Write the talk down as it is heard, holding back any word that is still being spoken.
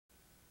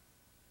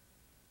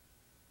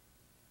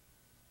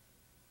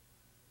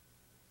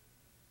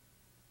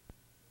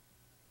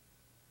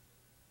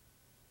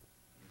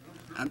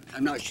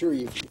I'm not sure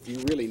if you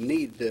really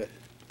need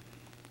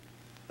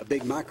a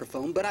big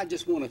microphone, but I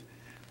just want to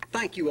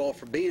thank you all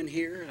for being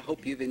here. I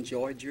hope you've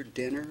enjoyed your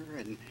dinner,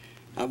 and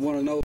I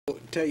want to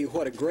tell you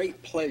what a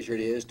great pleasure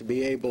it is to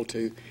be able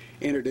to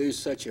introduce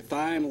such a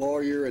fine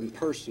lawyer and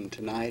person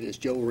tonight as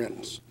Joe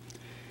Reynolds.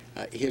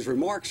 His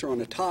remarks are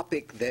on a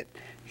topic that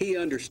he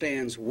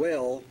understands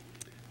well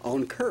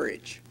on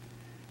courage,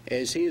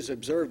 as he has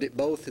observed it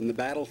both in the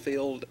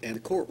battlefield and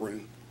the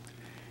courtroom.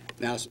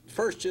 Now,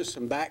 first, just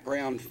some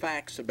background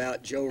facts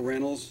about Joe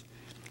Reynolds.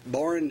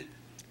 Born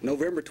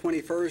November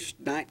 21st,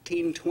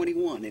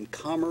 1921 in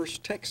Commerce,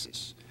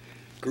 Texas.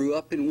 Grew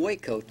up in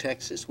Waco,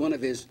 Texas. One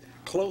of his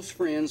close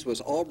friends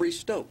was Aubrey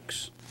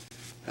Stokes.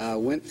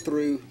 Went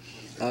through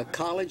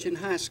college and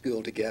high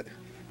school together.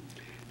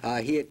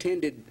 He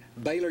attended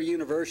Baylor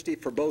University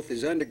for both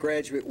his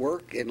undergraduate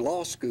work and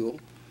law school.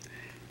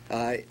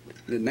 The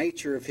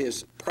nature of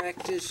his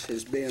practice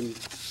has been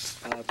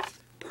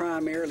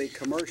primarily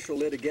commercial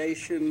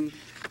litigation,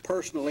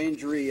 personal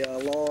injury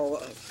law,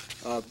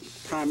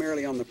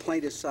 primarily on the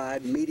plaintiff's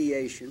side,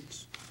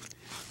 mediations.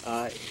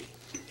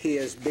 He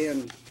has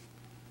been,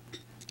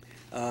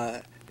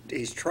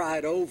 he's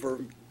tried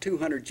over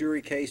 200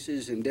 jury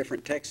cases in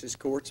different Texas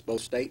courts,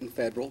 both state and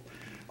federal,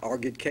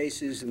 argued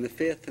cases in the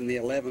 5th and the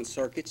 11th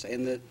Circuits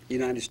and the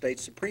United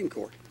States Supreme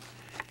Court.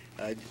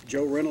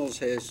 Joe Reynolds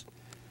has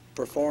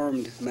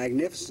performed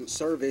magnificent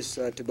service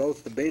to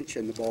both the bench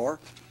and the bar.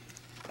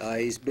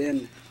 He's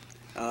been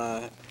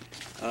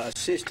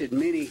assisted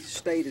many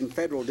state and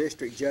federal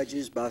district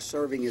judges by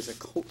serving as a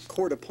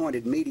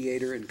court-appointed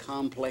mediator in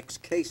complex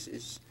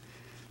cases.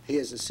 He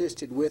has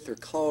assisted with or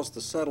caused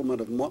the settlement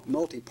of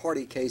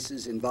multi-party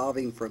cases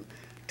involving from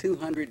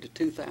 200 to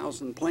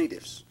 2,000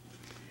 plaintiffs.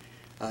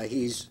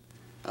 He's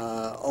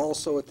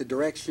also, at the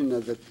direction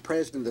of the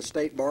president of the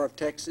State Bar of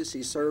Texas,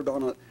 he served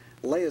on a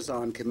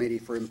liaison committee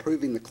for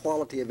improving the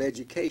quality of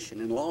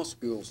education in law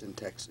schools in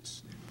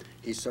Texas.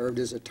 He served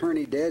as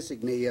attorney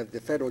designee of the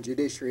Federal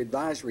Judiciary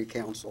Advisory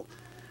Council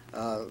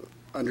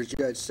under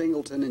Judge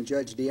Singleton and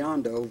Judge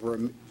DeOndo over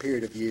a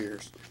period of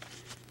years.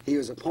 He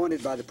was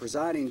appointed by the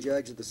presiding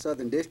judge of the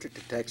Southern District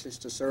of Texas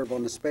to serve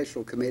on the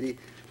special committee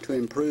to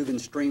improve and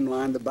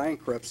streamline the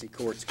bankruptcy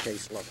court's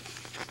caseload.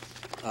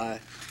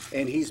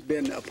 And he's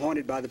been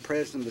appointed by the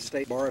president of the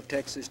State Bar of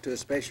Texas to a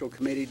special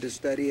committee to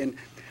study and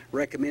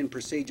recommend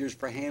procedures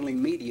for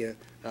handling media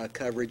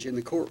coverage in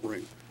the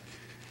courtroom.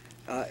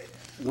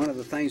 One of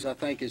the things I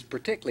think is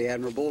particularly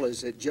admirable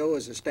is that Joe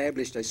has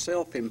established a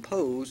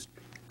self-imposed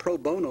pro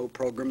bono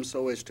program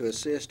so as to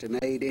assist and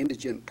aid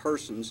indigent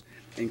persons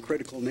in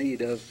critical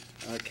need of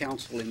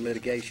counsel in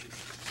litigation.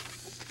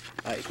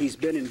 He's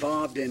been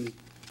involved in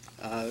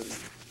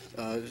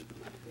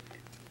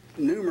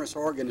numerous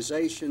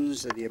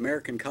organizations, the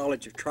American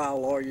College of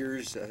Trial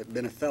Lawyers,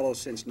 been a fellow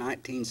since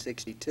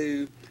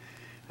 1962.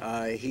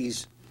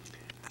 He's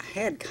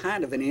had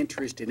kind of an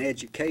interest in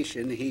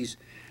education. He's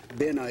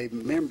been a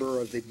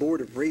member of the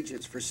Board of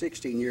Regents for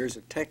 16 years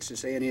of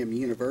Texas A&M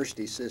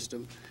University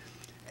system,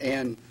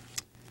 and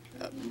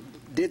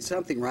did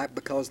something right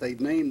because they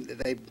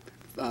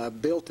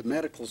built a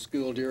medical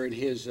school during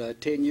his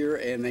tenure,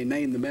 and they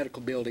named the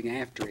medical building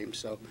after him.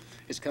 So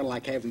it's kind of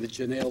like having the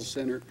Jamail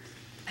Center.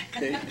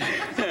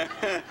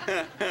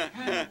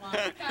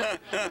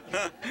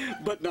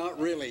 But not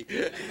really.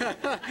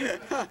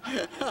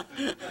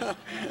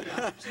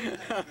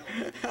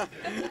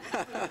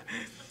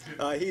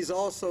 He's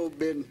also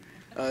been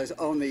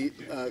on the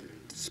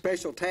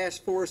Special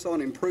Task Force on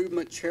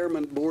Improvement,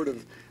 Chairman Board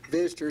of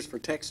Visitors for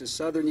Texas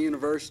Southern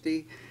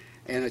University,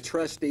 and a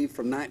trustee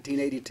from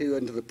 1982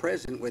 until the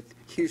present with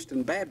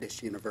Houston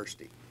Baptist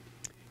University.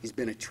 He's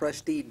been a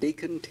trustee,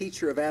 deacon,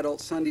 teacher of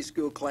adult Sunday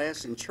school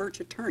class, and church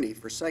attorney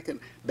for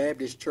Second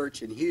Baptist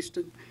Church in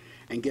Houston,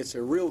 and gets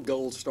a real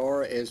gold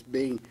star as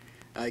being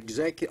on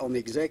the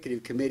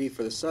executive committee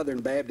for the Southern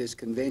Baptist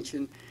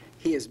Convention.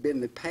 He has been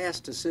the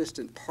past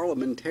assistant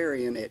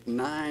parliamentarian at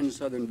 9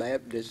 Southern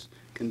Baptist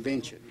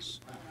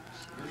conventions.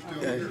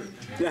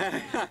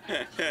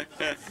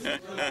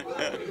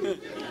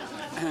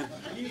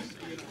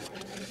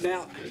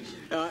 Now,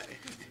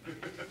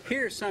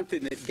 here's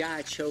something that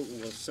Guy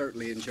Chosin will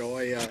certainly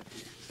enjoy.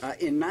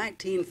 In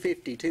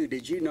 1952,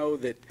 did you know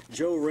that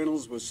Joe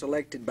Reynolds was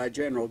selected by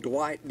General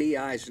Dwight D.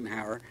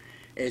 Eisenhower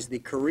as the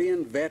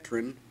Korean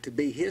veteran to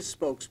be his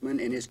spokesman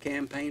in his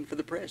campaign for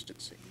the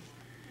presidency?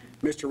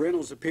 Mr.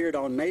 Reynolds appeared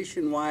on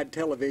nationwide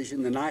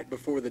television the night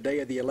before the day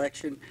of the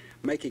election,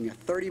 making a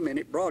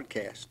 30-minute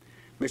broadcast.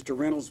 Mr.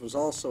 Reynolds was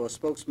also a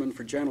spokesman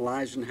for General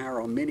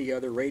Eisenhower on many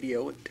other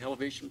radio and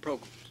television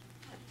programs.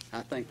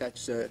 I think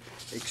that's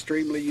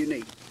extremely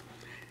unique.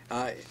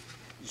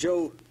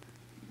 Joe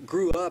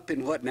grew up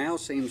in what now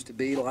seems to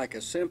be like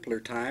a simpler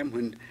time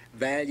when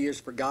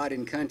values for God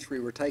and country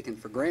were taken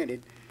for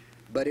granted,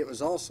 but it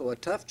was also a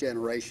tough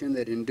generation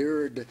that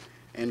endured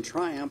and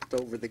triumphed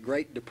over the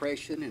Great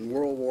Depression and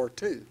World War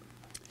II.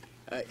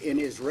 In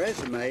his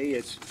resume,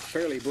 it's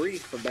fairly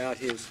brief about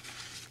his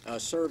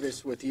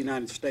service with the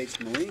United States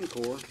Marine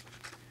Corps.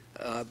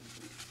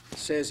 It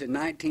says in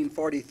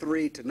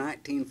 1943 to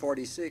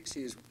 1946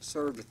 he has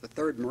served with the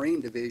 3rd Marine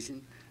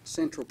Division,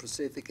 Central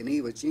Pacific and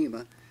Iwo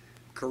Jima,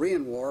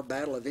 Korean War,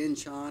 Battle of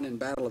Incheon and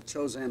Battle of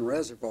Chosin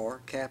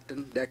Reservoir,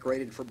 captain,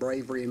 decorated for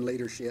bravery and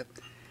leadership.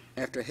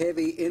 After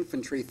heavy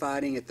infantry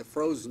fighting at the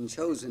frozen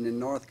Chosin in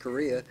North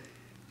Korea,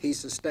 he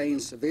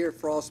sustained severe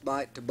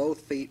frostbite to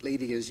both feet,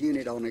 leading his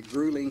unit on a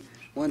grueling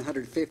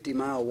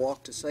 150-mile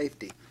walk to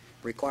safety.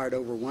 Required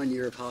over 1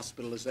 year of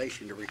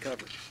hospitalization to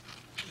recover.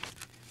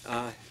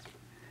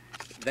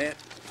 That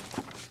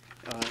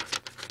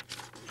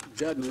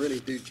doesn't really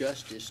do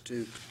justice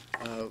to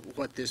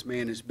what this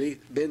man has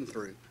been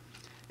through.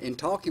 In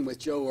talking with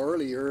Joe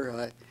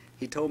earlier,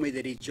 he told me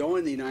that he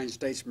joined the United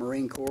States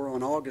Marine Corps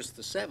on August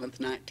the 7th,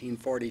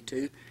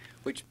 1942,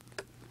 which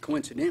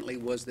coincidentally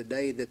was the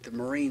day that the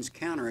Marines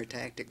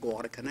counterattacked at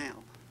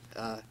Guadalcanal.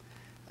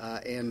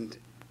 And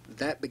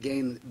that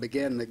began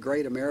the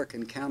great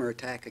American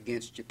counterattack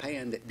against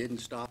Japan that didn't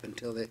stop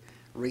until they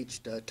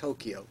reached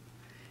Tokyo.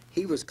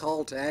 He was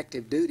called to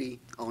active duty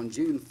on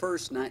June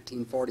 1st,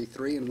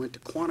 1943, and went to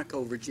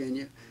Quantico,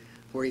 Virginia,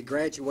 where he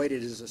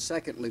graduated as a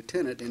 2nd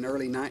lieutenant in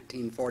early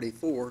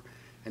 1944,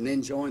 and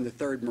then joined the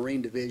 3rd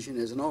Marine Division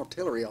as an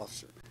artillery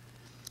officer.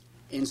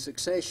 In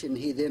succession,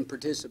 he then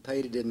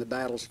participated in the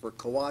battles for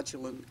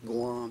Kwajalein,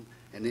 Guam,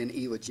 and then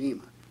Iwo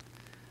Jima.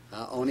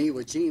 On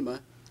Iwo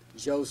Jima,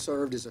 Joe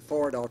served as a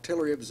forward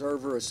artillery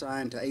observer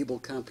assigned to Able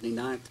Company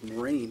 9th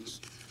Marines.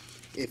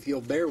 If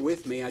you'll bear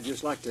with me, I'd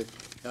just like to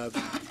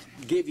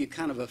give you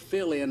kind of a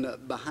fill-in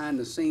behind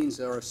the scenes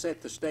or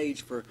set the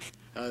stage for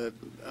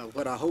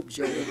what I hope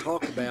Joe will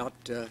talk about,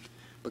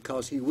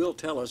 because he will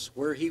tell us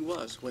where he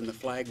was when the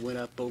flag went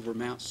up over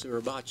Mount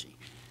Suribachi.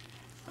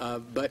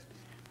 But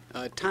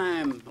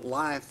Time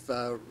Life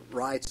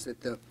writes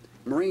that the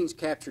Marines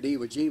captured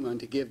Iwo Jima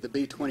to give the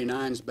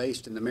B-29s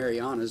based in the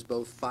Marianas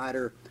both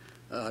fighter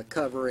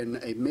cover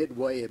and a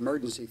midway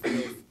emergency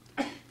field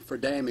for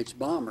damaged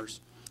bombers.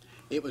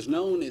 It was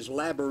known as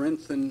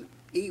Labyrinthine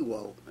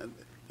Iwo.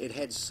 It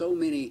had so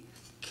many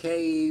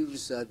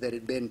caves that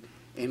had been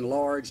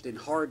enlarged and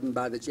hardened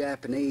by the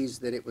Japanese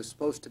that it was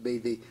supposed to be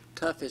the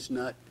toughest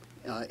nut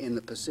in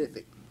the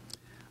Pacific.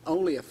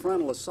 Only a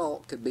frontal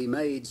assault could be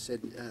made,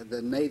 said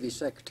the Navy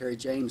Secretary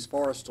James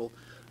Forrestal,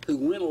 who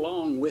went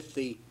along with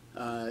the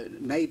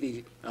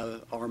Navy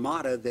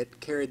armada that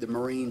carried the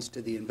Marines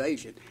to the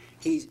invasion.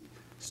 He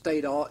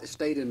stayed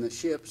in the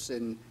ships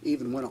and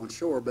even went on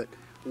shore, but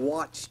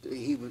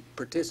he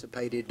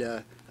participated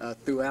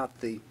throughout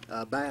the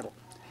battle.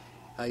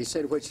 He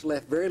said, which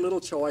left very little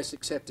choice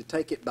except to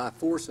take it by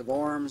force of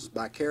arms,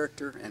 by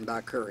character, and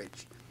by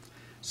courage.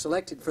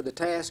 Selected for the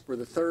task were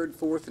the 3rd,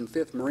 4th, and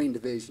 5th Marine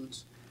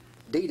Divisions.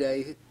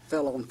 D-Day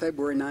fell on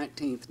February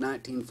 19,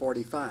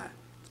 1945.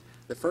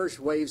 The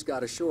first waves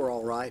got ashore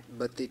all right,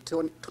 but the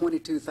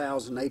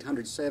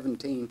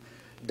 22,817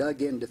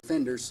 dug-in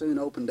defenders soon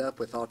opened up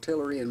with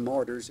artillery and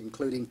mortars,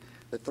 including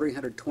the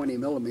 320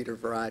 millimeter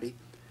variety.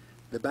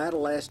 The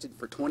battle lasted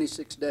for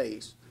 26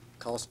 days,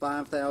 cost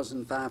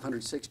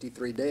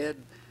 5,563 dead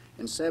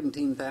and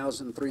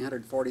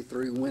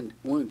 17,343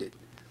 wounded.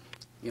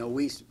 You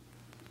know,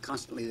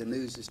 constantly the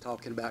news is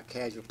talking about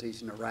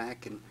casualties in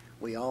Iraq, and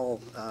we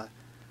all,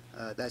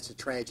 that's a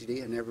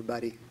tragedy and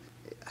everybody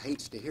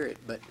hates to hear it,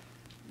 but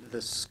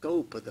the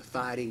scope of the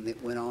fighting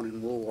that went on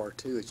in World War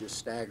II is just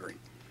staggering.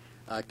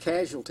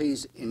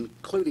 Casualties,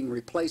 including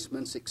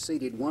replacements,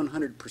 exceeded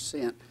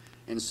 100%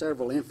 in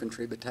several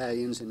infantry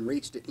battalions and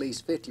reached at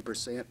least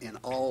 50% in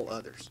all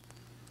others.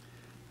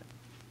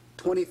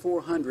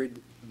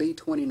 2,400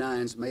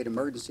 B-29s made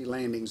emergency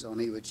landings on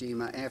Iwo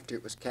Jima after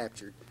it was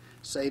captured,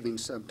 saving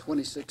some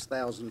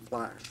 26,000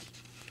 flyers.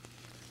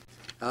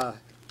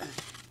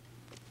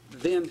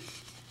 Then,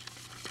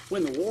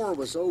 when the war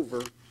was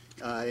over,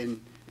 and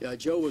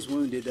Joe was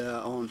wounded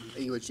on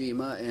Iwo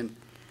Jima, and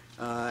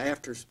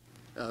after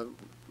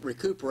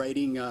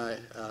recuperating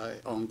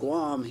on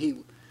Guam, he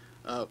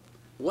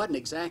wasn't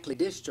exactly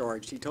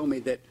discharged. He told me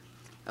that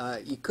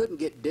you couldn't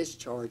get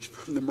discharged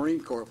from the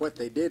Marine Corps. What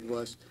they did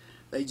was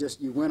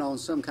you went on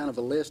some kind of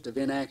a list of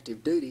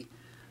inactive duty,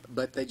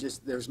 but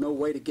there's no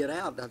way to get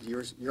out of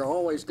yours. You're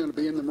always going to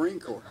be in the Marine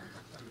Corps.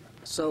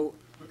 So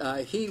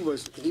he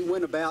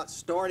went about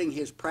starting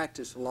his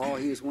practice of law.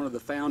 He was one of the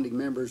founding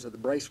members of the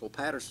Bracewell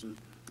Patterson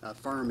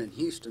firm in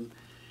Houston,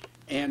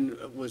 and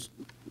was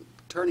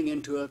turning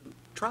into a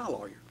trial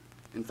lawyer.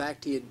 In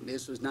fact,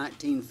 this was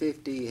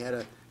 1950. He had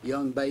a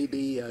young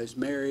baby. Is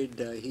married.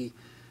 He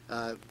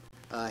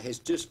has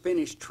just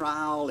finished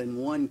trial in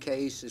one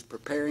case. Is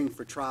preparing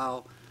for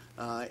trial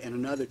in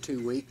another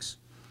 2 weeks.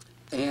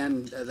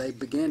 And they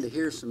began to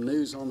hear some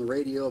news on the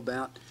radio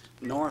about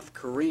North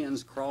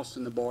Koreans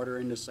crossing the border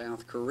into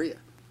South Korea.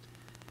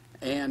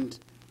 And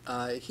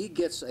he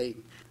gets a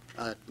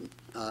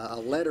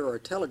letter or a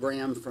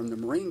telegram from the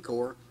Marine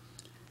Corps,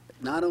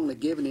 not only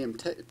giving him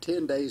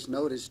 10 days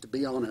notice to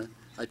be on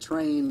a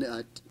train,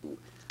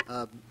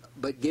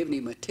 but giving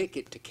him a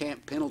ticket to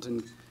Camp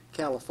Pendleton,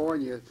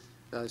 California,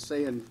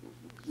 saying,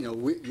 you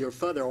know, your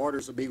further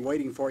orders will be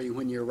waiting for you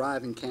when you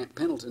arrive in Camp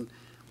Pendleton.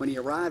 when he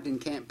arrived in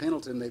Camp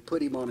Pendleton, they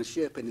put him on a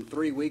ship, and in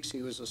 3 weeks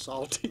he was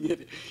assaulting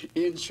it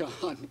in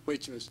Incheon,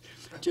 which was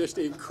just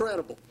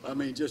incredible. I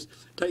mean, just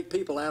take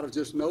people out of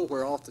just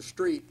nowhere off the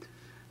street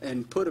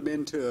and put them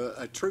into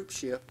a troop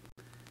ship.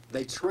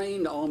 They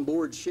trained on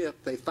board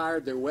ship. They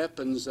fired their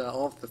weapons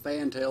off the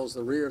fantails,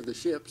 the rear of the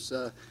ships,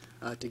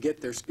 to get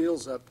their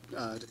skills up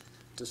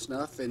to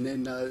snuff, and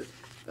then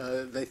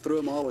they threw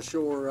them all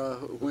ashore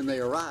when they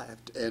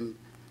arrived, and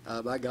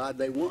by God,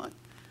 they won.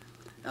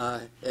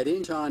 At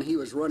Incheon, he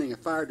was running a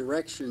fire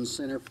direction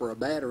center for a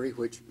battery,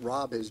 which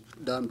Rob has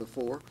done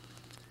before.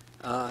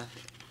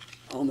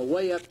 On the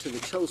way up to the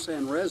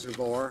Chosin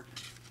Reservoir,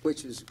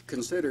 which is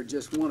considered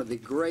just one of the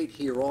great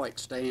heroic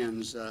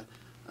stands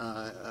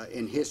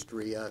in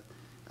history,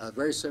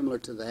 very similar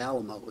to the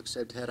Alamo,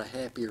 except had a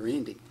happier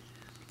ending.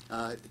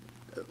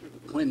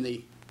 When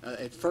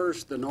at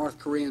first the North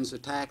Koreans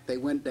attacked, they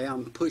went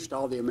down, pushed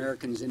all the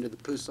Americans into the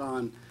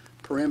Pusan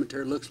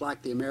perimeter. Looks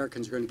like the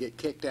Americans are going to get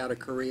kicked out of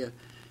Korea.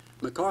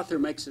 MacArthur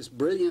makes this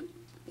brilliant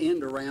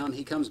end around.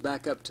 He comes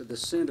back up to the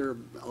center,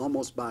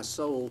 almost by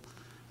Seoul,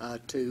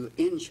 to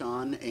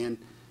Incheon, and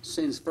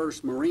sends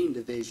 1st Marine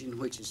Division,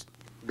 which is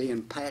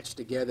being patched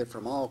together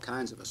from all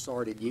kinds of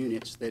assorted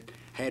units that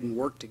hadn't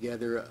worked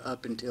together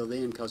up until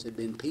then because it had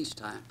been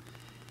peacetime.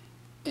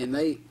 And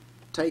they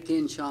take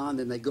Incheon,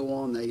 then they go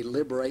on, they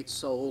liberate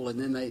Seoul, and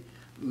then they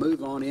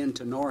move on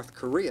into North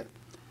Korea.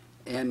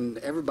 And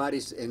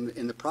everybody's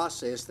in the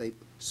process, they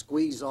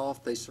squeeze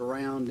off, they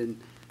surround, and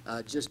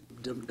just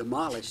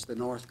demolish the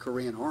North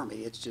Korean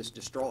army. It's just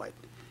destroyed.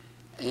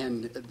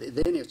 And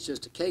then it's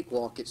just a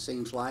cakewalk, it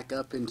seems like,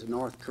 up into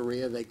North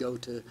Korea. They go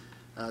to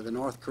the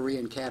North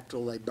Korean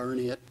capital, they burn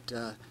it,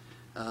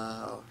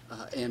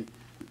 and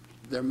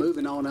they're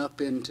moving on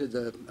up into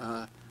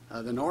the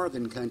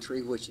northern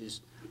country, which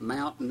is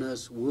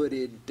mountainous,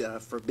 wooded,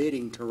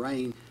 forbidding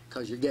terrain,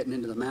 because you're getting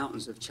into the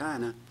mountains of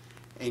China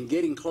and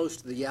getting close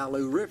to the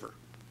Yalu River.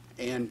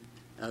 And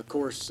of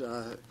course,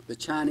 the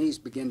Chinese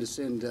begin to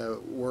send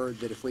word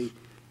that if we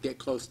get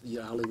close to the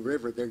Yalu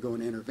River, they're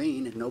going to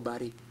intervene, and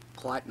nobody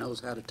quite knows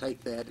how to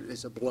take that, if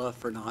it's a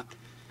bluff or not.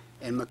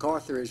 And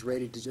MacArthur is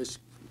ready to just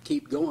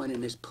keep going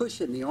and is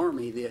pushing the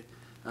Army, the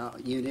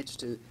units,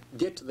 to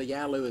get to the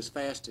Yalu as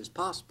fast as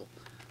possible.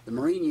 The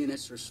Marine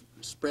units are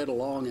spread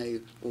along a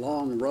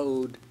long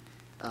road,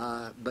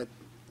 but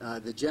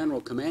the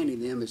general commanding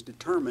them is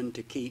determined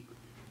to keep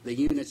the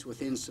units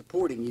within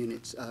supporting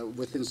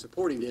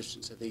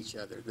distance of each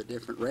other, the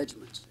different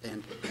regiments.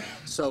 And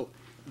so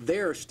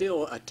they're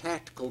still a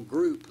tactical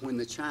group when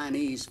the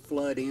Chinese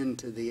flood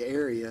into the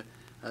area.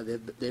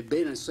 They've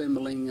been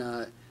assembling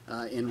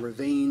in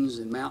ravines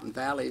and mountain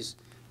valleys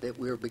that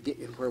where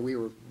we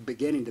were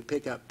beginning to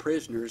pick up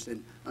prisoners,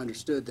 and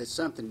understood that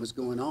something was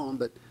going on,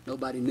 but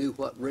nobody knew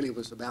what really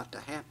was about to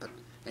happen.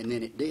 And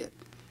then it did.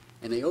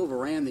 And they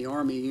overran the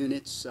Army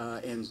units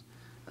and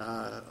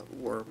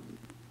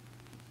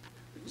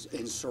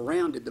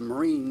surrounded the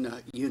Marine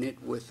unit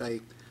with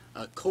a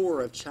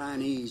corps of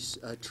Chinese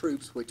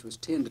troops, which was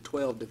 10 to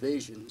 12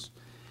 divisions.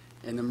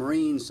 And the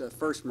Marines,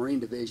 1st Marine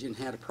Division,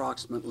 had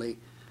approximately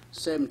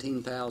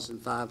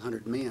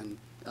 17,500 men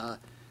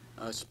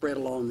spread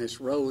along this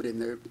road,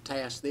 and their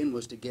task then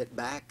was to get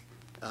back,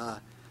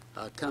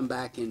 come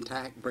back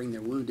intact, bring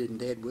their wounded and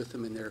dead with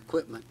them and their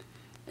equipment,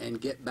 and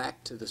get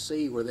back to the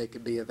sea where they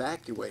could be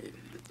evacuated.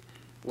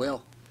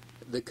 Well,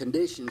 the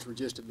conditions were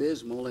just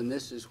abysmal, and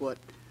this is what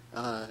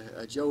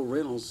Joe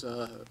Reynolds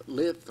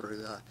lived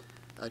through.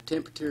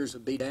 Temperatures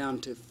would be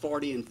down to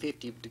 40 and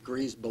 50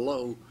 degrees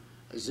below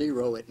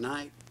zero at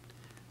night.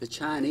 The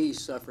Chinese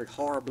suffered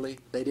horribly.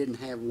 They didn't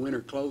have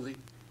winter clothing.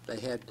 They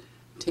had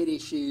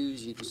tennis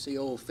shoes. You can see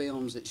old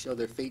films that show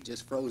their feet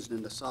just frozen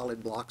into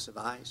solid blocks of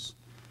ice.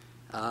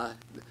 The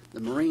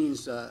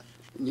Marines,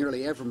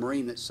 nearly every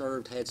Marine that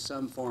served had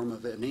some form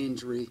of an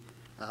injury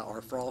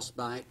or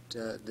frostbite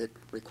that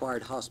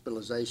required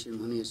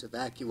hospitalization when he was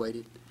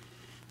evacuated.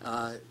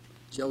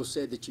 Joe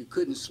said that you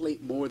couldn't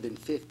sleep more than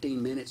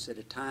 15 minutes at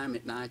a time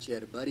at night. You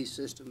had a buddy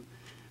system.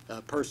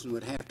 A person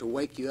would have to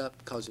wake you up,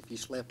 because if you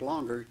slept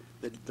longer,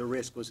 the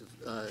risk was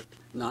of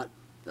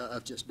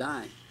just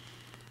dying.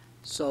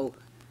 So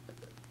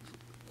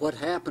what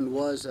happened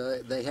was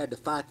they had to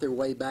fight their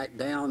way back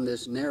down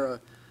this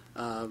narrow,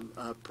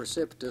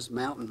 precipitous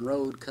mountain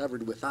road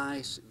covered with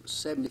ice,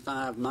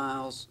 75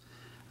 miles.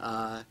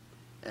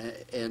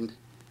 And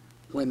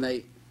when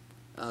they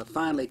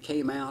finally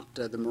came out,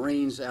 the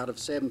Marines, out of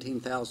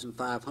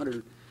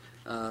 17,500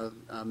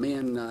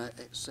 men,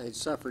 had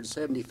suffered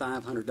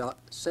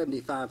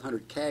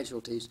 7,500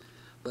 casualties,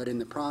 but in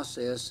the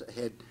process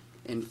had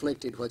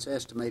inflicted what's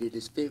estimated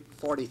as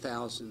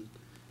 40,000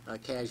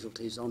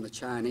 casualties on the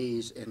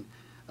Chinese, and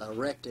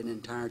wrecked an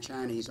entire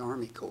Chinese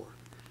Army Corps.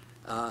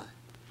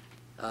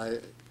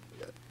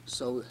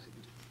 So,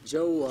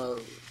 Joe,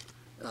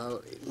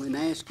 when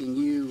asking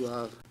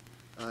you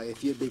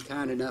if you'd be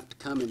kind enough to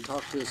come and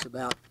talk to us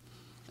about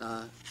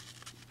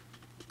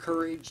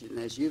courage, and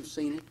as you've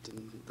seen it,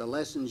 and the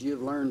lessons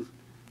you've learned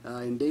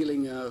in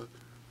dealing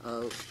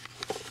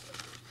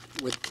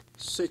with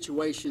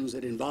situations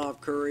that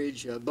involve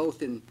courage,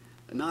 both in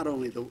not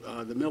only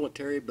the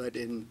military, but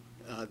in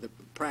the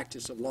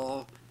practice of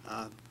law.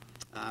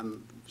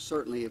 I'm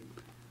certainly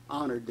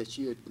honored that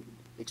you would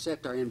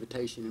accept our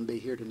invitation and be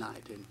here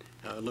tonight,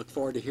 and look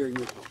forward to hearing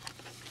your talk.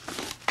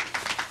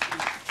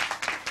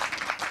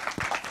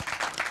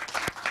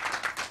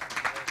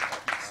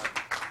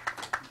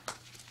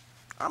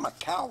 I'm a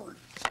coward.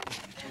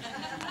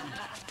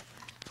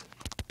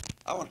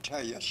 I want to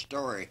tell you a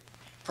story.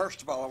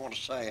 First of all, I want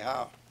to say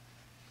how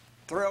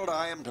thrilled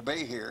I am to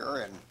be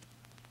here, and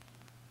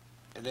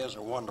it is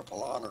a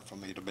wonderful honor for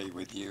me to be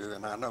with you.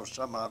 And I know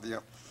some of you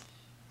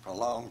for a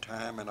long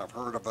time, and I've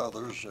heard of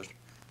others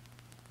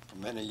for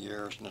many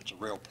years, and it's a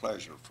real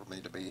pleasure for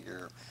me to be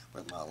here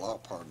with my law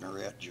partner,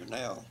 Ed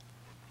Jamail.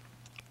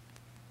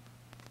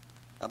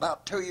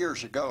 About 2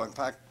 years ago, in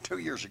fact, 2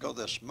 years ago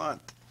this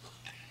month,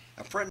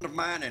 a friend of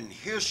mine in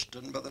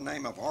Houston by the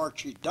name of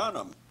Archie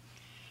Dunham.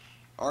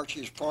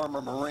 Archie's a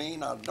former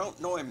Marine. I don't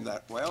know him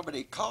that well, but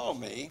he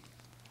called me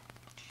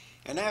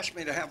and asked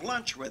me to have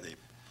lunch with him.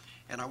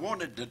 And I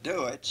wanted to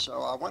do it,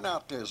 so I went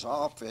out to his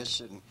office,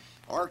 and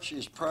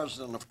Archie's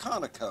president of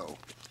Conoco.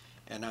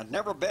 And I'd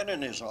never been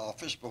in his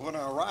office, but when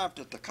I arrived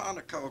at the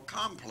Conoco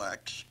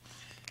complex,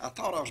 I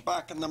thought I was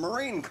back in the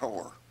Marine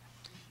Corps.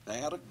 They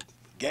had a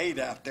gate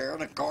out there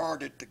and a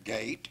guard at the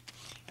gate.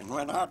 And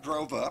when I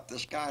drove up,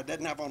 this guy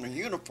didn't have on a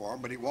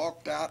uniform, but he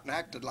walked out and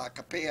acted like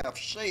a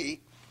PFC.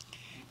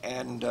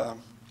 And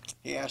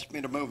he asked me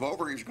to move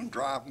over. He was going to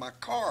drive my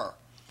car.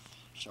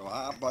 So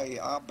I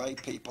obey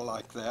people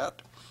like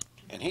that.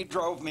 And he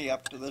drove me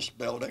up to this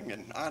building,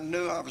 and I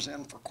knew I was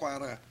in for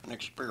quite an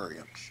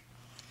experience.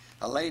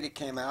 A lady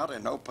came out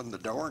and opened the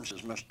door and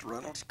says, "Mr.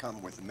 Reynolds,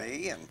 come with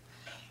me." And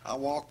I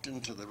walked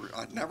into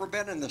I'd never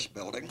been in this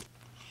building,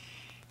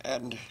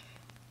 and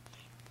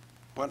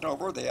went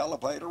over. The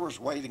elevator was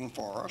waiting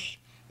for us.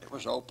 It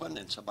was open,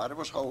 and somebody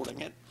was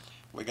holding it.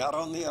 We got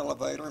on the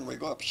elevator, and we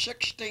go up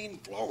 16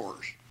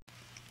 floors.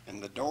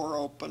 And the door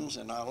opens,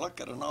 and I look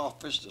at an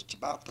office that's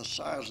about the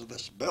size of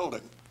this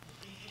building.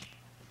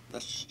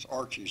 This is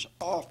Archie's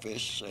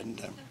office,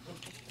 and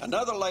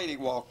another lady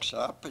walks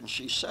up, and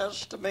she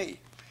says to me,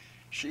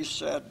 she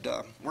said,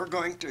 you're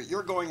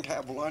going to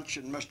have lunch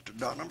in Mr.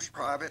 Dunham's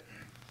private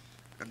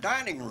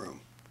dining room.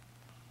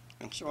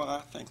 And so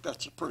I think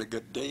that's a pretty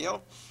good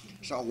deal.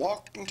 So I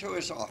walked into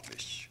his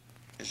office,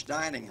 his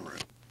dining room,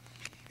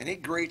 and he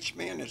greets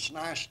me, and it's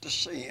nice to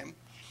see him.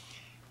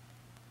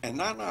 And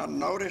then I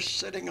noticed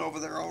sitting over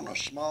there on a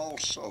small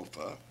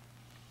sofa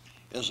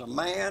is a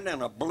man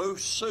in a blue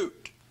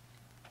suit,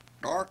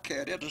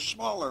 dark-headed, a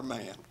smaller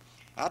man.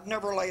 I'd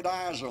never laid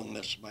eyes on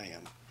this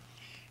man.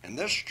 And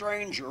this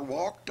stranger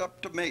walked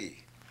up to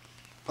me,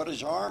 put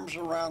his arms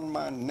around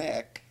my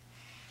neck,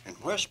 and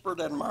whispered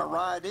in my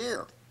right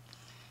ear.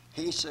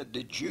 He said,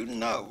 "Did you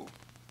know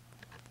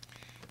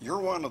you're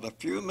one of the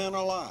few men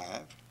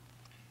alive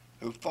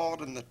who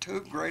fought in the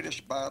two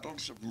greatest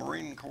battles of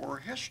Marine Corps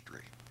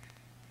history,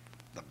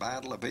 the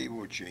Battle of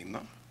Iwo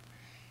Jima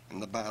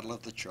and the Battle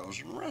of the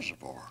Chosin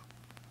Reservoir?"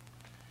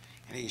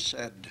 And he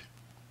said,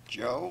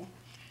 "Joe,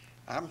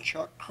 I'm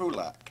Chuck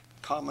Krulak,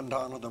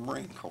 Commandant of the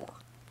Marine Corps."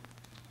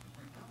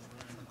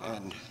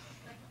 And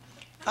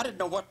I didn't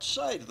know what to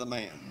say to the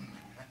man.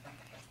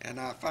 And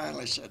I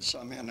finally said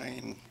some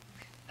inane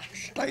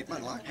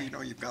statement like,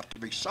 you've got to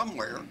be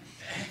somewhere.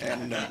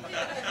 And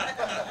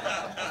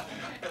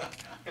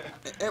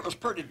it was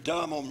pretty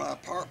dumb on my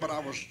part, but I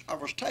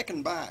was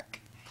taken back.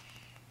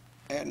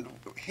 And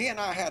he and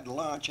I had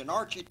lunch, and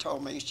Archie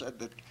told me, he said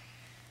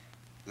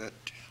that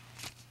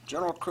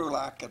General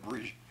Krulak had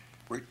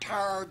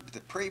retired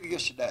the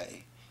previous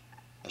day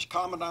as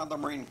Commandant of the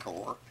Marine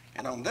Corps,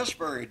 and on this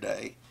very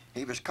day,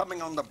 he was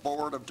coming on the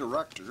board of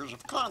directors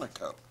of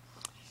Conoco.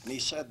 And he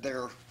said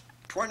there are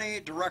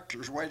 20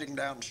 directors waiting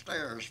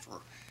downstairs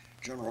for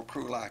General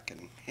Krulak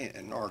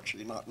and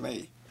Archie, not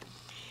me.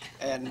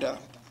 And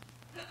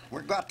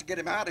we're about to get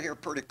him out of here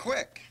pretty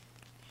quick.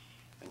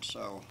 And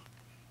so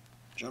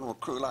General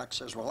Krulak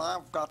says, "Well,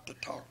 I've got to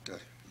talk to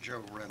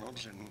Joe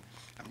Reynolds, and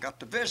I've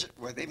got to visit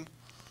with him."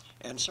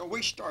 And so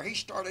he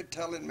started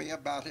telling me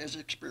about his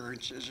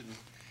experiences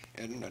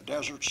in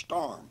Desert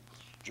Storm.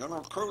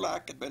 General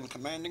Krulak had been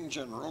commanding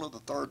general of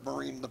the 3rd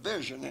Marine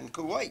Division in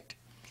Kuwait.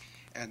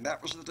 And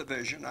that was the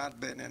division I'd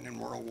been in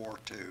World War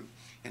II.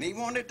 And he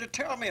wanted to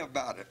tell me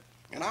about it,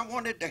 and I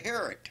wanted to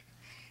hear it.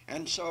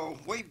 And so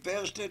we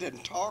visited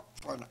and talked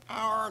for an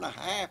hour and a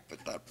half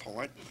at that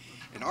point,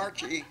 and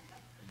Archie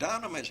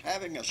Dunham is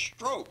having a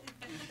stroke.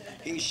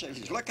 He says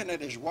he's looking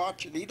at his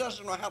watch, and he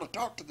doesn't know how to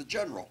talk to the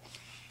general.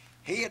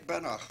 He had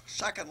been a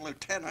 2nd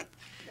lieutenant,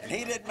 and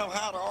he didn't know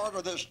how to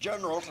order this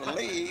general to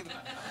leave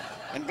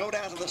and go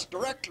down to this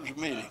director's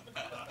meeting.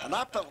 And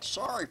I felt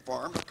sorry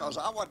for him because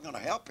I wasn't going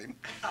to help him.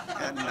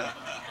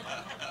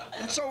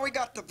 And so we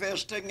got to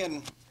visiting,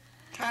 and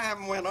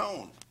time went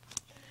on.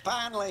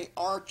 Finally,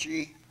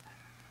 Archie,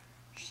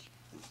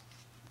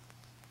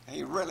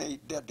 he really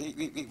did,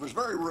 he was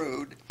very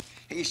rude.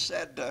 He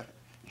said,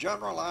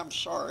 "General, I'm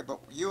sorry, but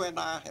you and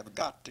I have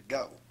got to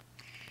go."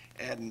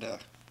 And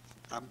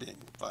I'm being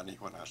funny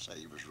when I say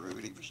he was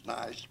rude. He was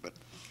nice, but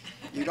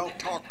you don't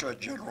talk to a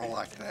general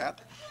like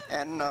that.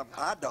 And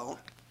I don't,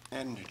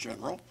 in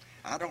general.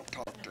 I don't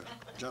talk to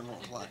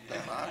generals like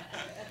that.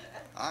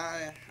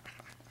 I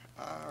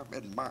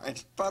admire,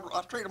 it's federal,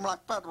 I treat them like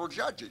federal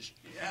judges.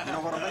 You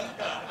know what I mean?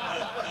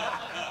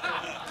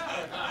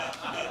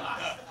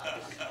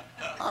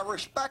 I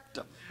respect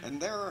them,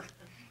 and they're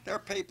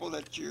people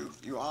that you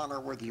honor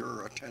with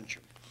your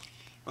attention.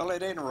 Well,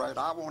 at any rate,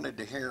 I wanted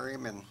to hear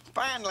him, and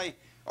finally,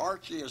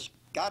 Archie has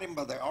got him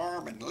by the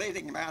arm and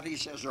leading him out. He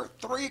says, there are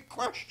 3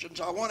 questions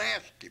I want to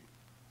ask him.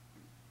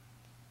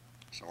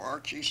 So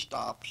Archie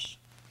stops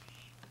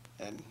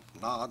and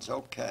nods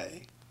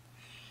okay,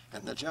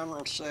 and the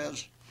general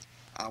says,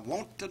 I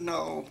want to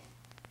know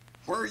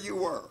where you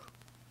were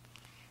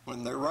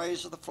when they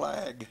raised the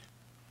flag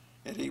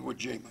at Iwo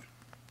Jima.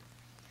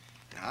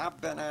 Now,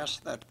 I've been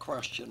asked that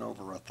question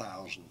over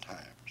 1,000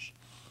 times,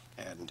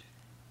 and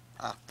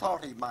I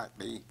thought he might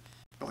be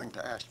going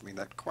to ask me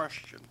that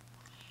question.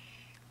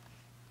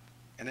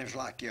 And it was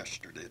like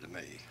yesterday to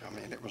me. I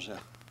mean, it was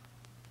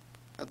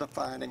a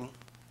defining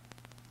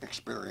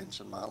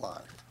experience in my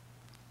life.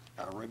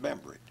 I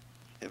remember it.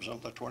 It was on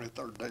the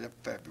 23rd day of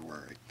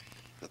February.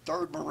 The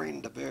 3rd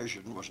Marine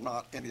Division was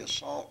not in the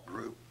assault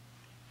group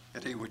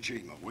at Iwo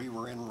Jima. We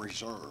were in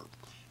reserve.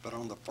 But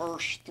on the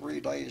first 3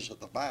 days of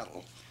the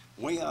battle,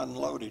 we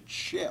unloaded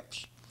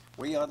ships.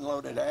 We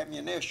unloaded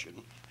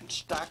ammunition and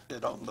stacked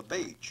it on the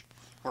beach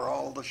where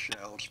all the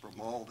shells from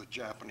all the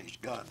Japanese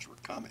guns were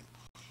coming.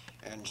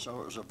 And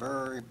so it was a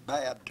very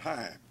bad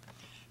time.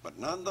 But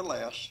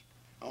nonetheless,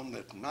 on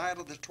the night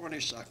of the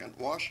 22nd,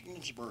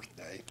 Washington's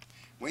birthday,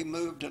 we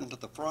moved into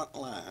the front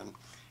line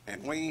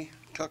and we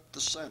took the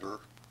center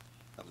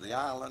of the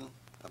island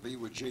of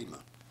Iwo Jima.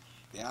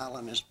 The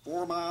island is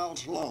 4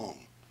 miles long.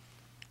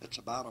 It's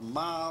about a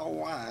mile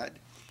wide,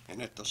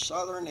 and at the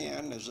southern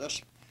end is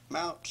this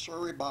Mount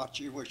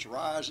Suribachi, which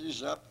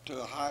rises up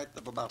to a height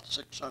of about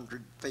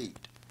 600 feet.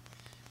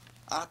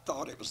 I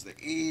thought it was the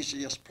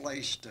easiest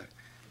place to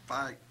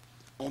fight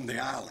on the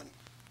island.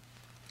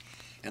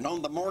 And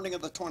on the morning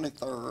of the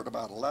 23rd,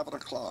 about 11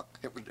 o'clock,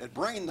 it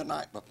rained the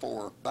night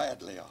before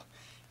badly,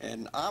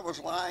 and I was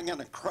lying in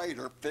a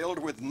crater filled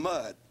with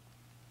mud,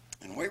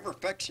 and we were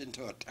fixing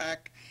to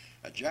attack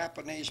a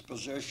Japanese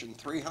position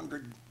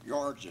 300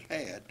 yards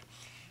ahead,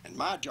 and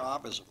my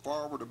job as a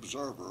forward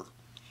observer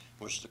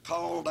was to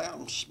call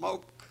down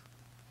smoke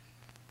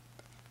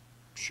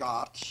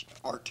shots,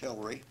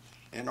 artillery,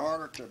 in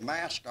order to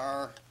mask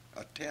our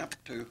attempt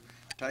to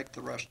take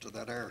the rest of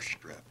that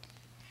airstrip.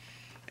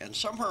 And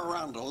somewhere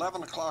around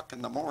 11 o'clock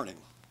in the morning,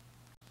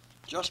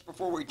 just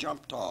before we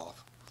jumped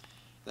off,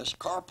 this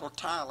Corporal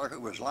Tyler, who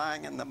was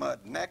lying in the mud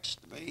next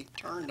to me,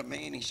 turned to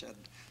me and he said,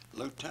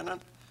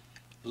 Lieutenant,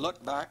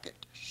 look back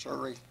at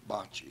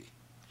Suribachi.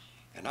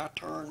 And I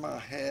turned my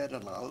head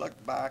and I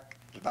looked back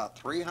about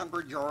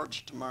 300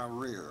 yards to my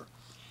rear,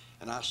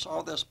 and I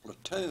saw this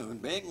platoon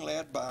being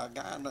led by a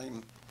guy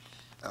named,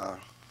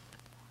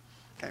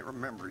 can't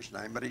remember his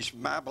name, but he's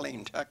from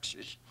Abilene,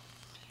 Texas.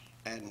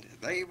 And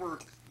they were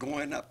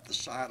going up the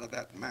side of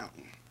that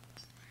mountain.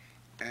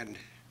 And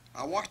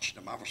I watched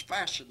them. I was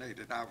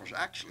fascinated. I was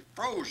actually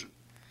frozen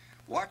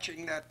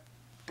watching that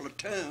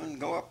platoon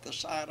go up the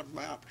side of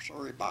Mount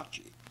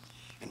Suribachi.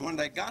 And when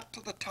they got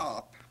to the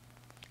top,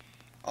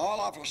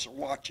 all of us are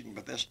watching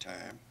by this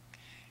time,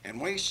 and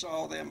we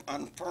saw them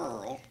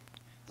unfurl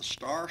the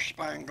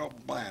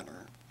Star-Spangled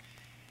Banner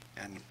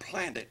and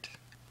plant it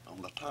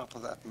on the top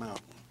of that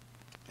mountain.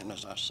 And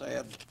as I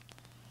said,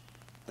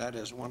 that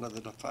is one of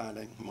the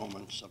defining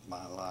moments of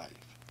my life.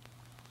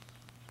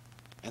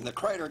 And the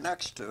crater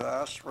next to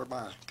us, where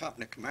my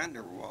company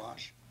commander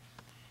was,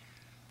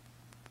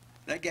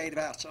 they gave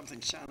out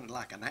something sounded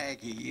like an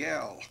Aggie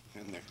yell.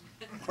 In the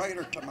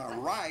crater to my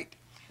right,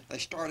 they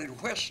started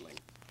whistling.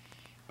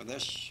 Well,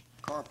 this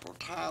Corporal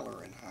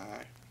Tyler and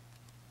I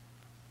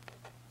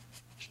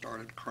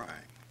started crying.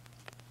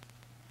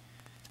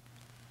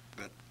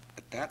 But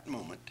at that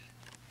moment,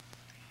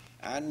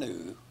 I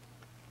knew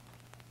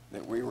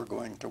that we were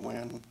going to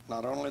win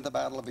not only the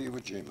Battle of Iwo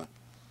Jima,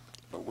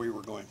 but we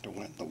were going to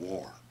win the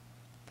war.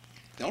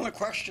 The only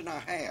question I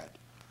had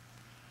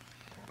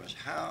was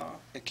how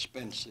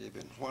expensive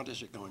and what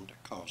is it going to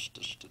cost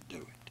us to do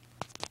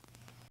it?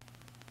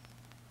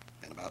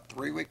 And about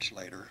 3 weeks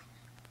later,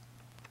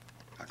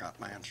 I got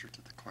my answer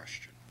to the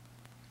question.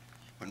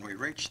 When we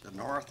reached the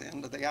north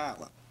end of the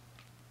island,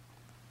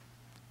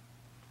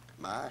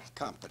 my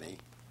company,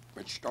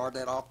 which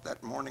started off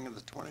that morning of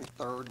the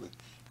 23rd with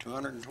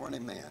 220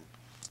 men,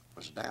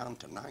 was down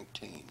to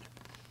 19.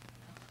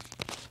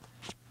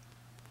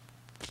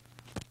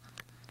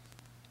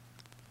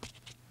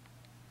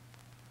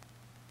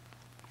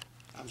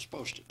 I'm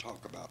supposed to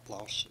talk about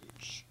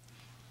lawsuits.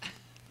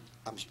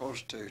 I'm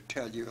supposed to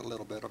tell you a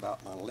little bit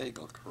about my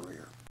legal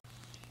career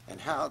and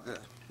how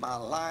my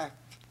life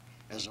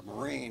as a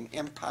Marine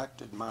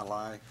impacted my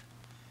life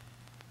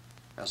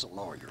as a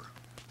lawyer.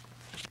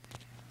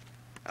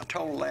 I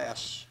told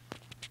Les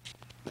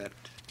that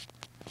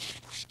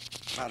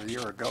About a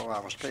year ago, I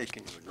was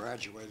speaking to the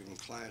graduating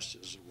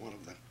classes of one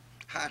of the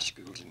high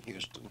schools in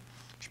Houston,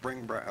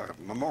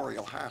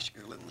 Memorial High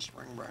School in the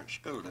Spring Branch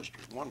School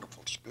District,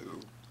 wonderful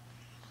school.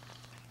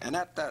 And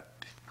at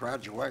that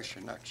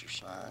graduation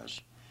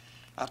exercise,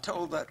 I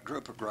told that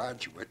group of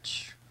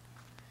graduates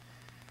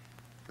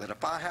that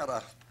if I had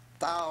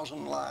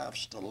 1,000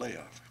 lives to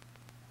live,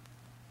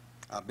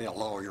 I'd be a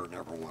lawyer in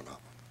every one of them.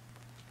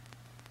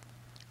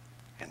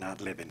 And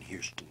I'd live in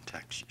Houston,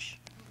 Texas.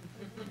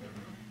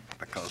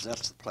 Because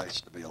that's the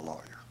place to be a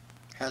lawyer.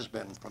 Has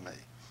been for me.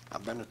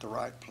 I've been at the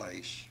right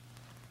place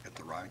at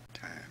the right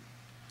time.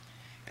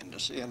 And to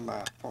see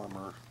my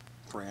former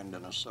friend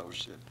and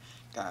associate,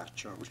 Guy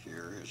Chose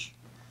here, has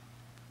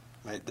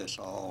made this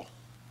all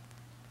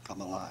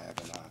come alive,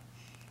 and I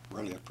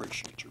really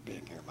appreciate your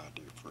being here, my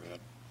dear Fred.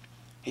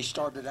 He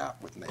started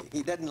out with me.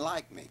 He didn't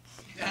like me.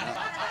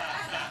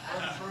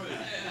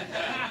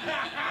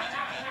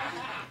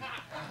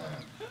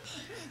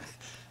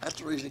 That's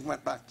the reason he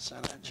went back to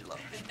San Angelo.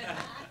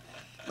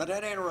 But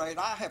at any rate,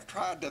 I have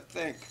tried to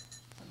think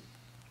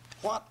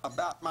what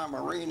about my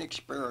Marine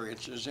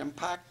experiences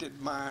impacted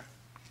my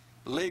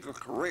legal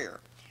career.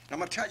 And I'm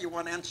going to tell you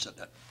one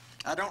incident.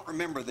 I don't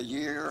remember the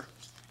year.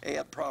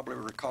 Ed probably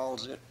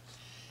recalls it.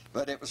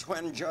 But it was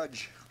when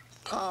Judge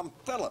Tom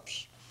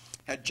Phillips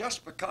had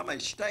just become a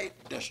state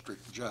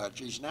district judge.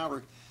 He's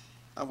now,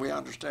 we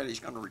understand he's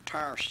going to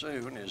retire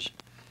soon as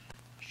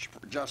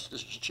Chief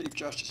Justice of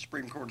the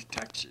Supreme Court of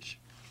Texas.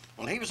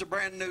 Well, he was a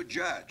brand new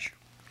judge.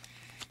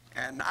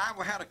 And I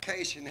had a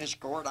case in his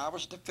court I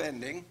was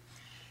defending,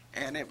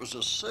 and it was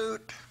a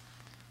suit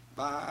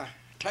by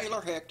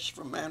Taylor Hicks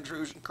from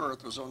Andrews and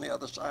Kurth was on the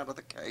other side of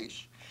the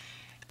case.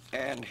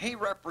 And he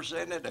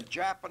represented a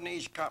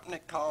Japanese company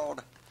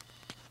called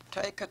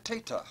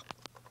Teikatita.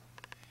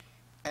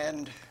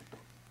 And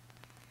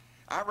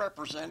I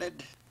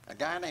represented a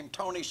guy named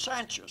Tony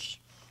Sanchez,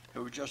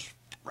 who just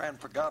ran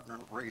for governor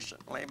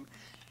recently,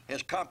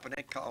 his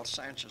company called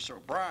Sanchez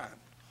O'Brien.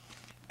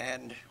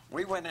 And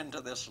we went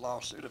into this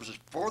lawsuit. It was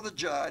before the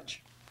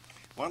judge,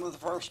 one of the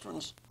first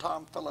ones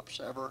Tom Phillips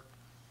ever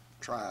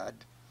tried.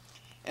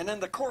 And in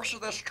the course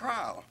of this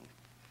trial,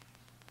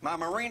 my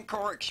Marine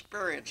Corps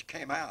experience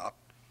came out,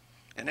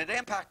 and it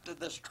impacted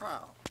this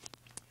trial.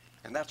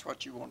 And that's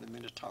what you wanted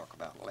me to talk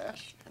about,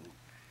 Les and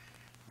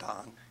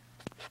Don.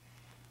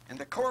 In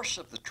the course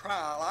of the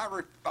trial,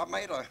 I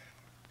made a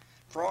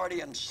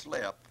Freudian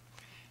slip,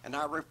 and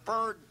I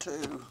referred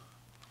to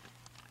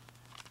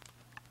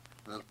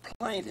the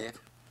plaintiff,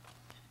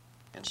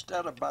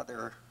 instead of by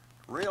their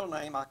real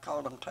name, I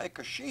called them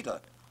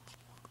Teikashita.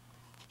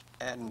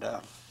 And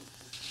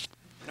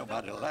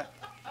nobody laughed.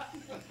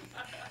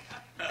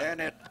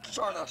 And it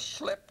sort of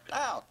slipped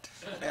out.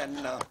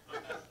 And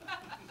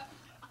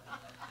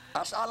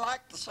I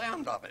liked the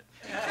sound of it.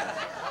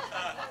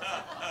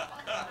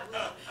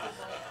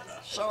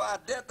 So I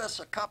did this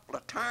a couple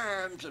of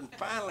times, and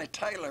finally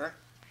Taylor,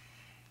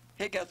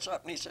 he gets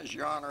up and he says,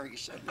 Your Honor, he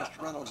said,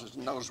 Mr. Reynolds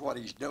knows what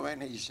he's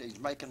doing. He's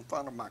making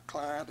fun of my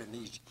client, and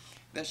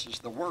this is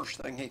the worst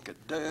thing he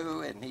could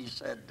do. And he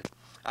said,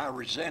 I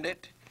resent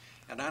it,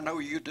 and I know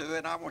you do,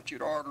 and I want you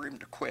to order him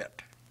to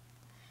quit.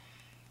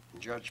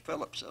 And Judge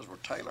Phillips says, Well,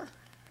 Taylor,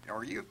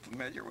 are you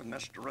familiar with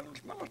Mr.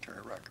 Reynolds'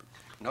 military record?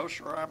 No,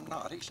 sir, I'm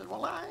not. He said,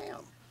 Well, I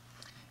am.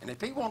 And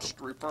if he wants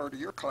to refer to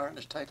your client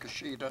as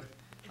Teikashita,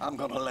 I'm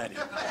going to let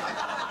him.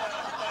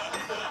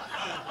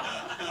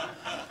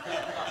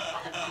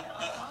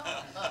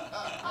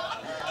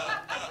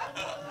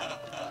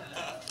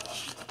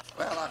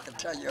 Well, I can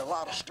tell you a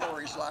lot of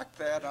stories like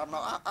that.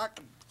 I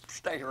could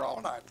stay here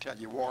all night and tell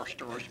you war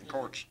stories and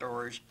court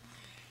stories.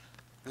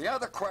 The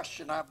other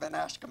question I've been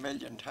asked a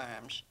million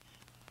times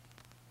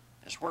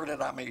is, where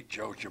did I meet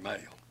Joe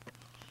Jamail?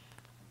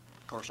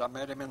 Of course, I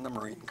met him in the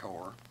Marine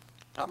Corps.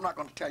 I'm not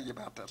going to tell you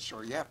about that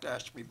story. You have to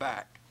ask me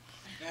back,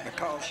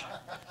 because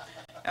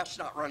that's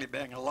not really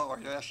being a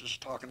lawyer. That's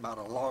just talking about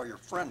a lawyer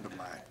friend of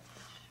mine.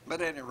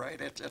 But at any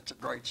rate, it's a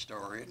great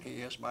story, and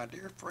he is my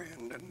dear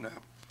friend. And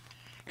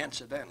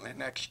incidentally,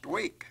 next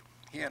week,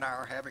 he and I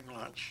are having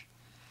lunch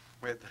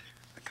with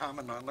the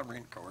Commandant of the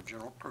Marine Corps,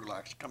 General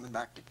Krulak's, coming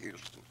back to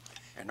Houston.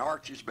 And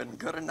Archie's been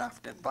good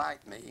enough to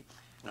invite me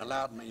and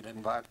allowed me to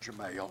invite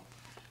Jamail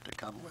to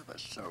come with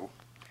us. So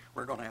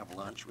we're going to have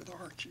lunch with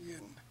Archie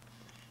and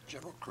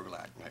General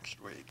Krulak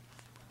next week.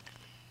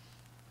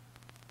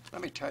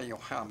 Let me tell you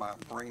how my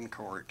Marine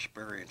Corps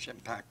experience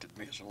impacted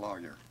me as a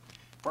lawyer.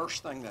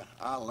 First thing that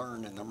I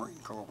learned in the Marine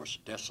Corps was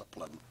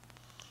discipline.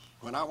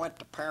 When I went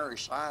to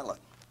Paris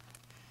Island,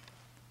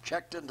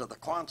 checked into the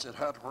Quonset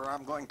hut where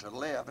I'm going to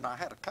live, and I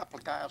had a couple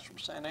of guys from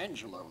San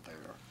Angelo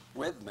there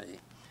with me.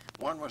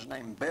 One was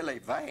named Billy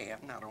Van.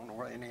 I don't know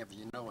whether any of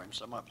you know him.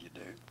 Some of you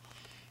do.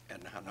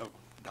 And I know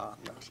Don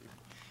knows him.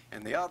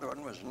 And the other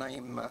one was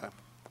named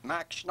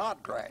Max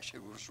Snodgrass,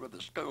 who was with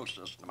the school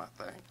system, I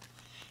think.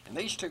 And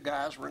these two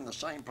guys were in the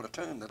same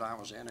platoon that I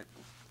was in at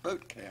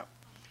boot camp.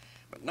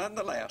 But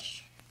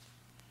nonetheless,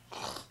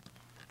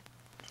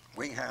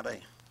 we had a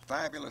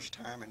fabulous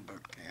time in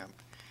boot camp,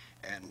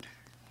 and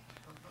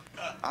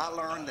I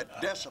learned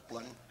that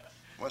discipline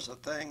was the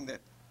thing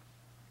that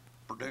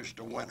produced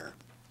a winner.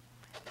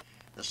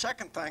 The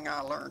second thing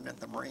I learned in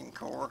the Marine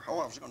Corps, I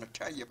was going to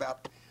tell you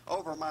about,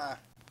 over my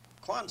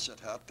Quonset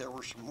hut, there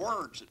were some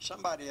words that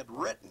somebody had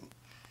written,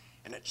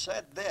 and it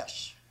said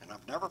this, and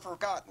I've never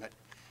forgotten it.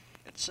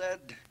 It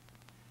said,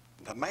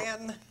 the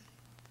man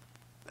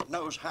that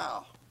knows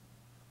how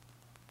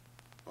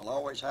will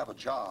always have a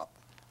job,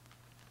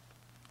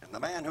 and the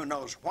man who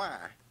knows why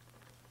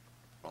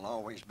will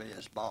always be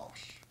his boss.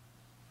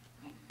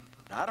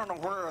 Now, I don't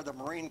know where the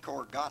Marine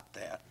Corps got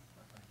that.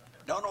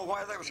 Don't know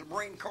whether it was a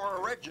Marine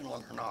Corps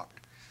original or not.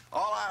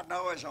 All I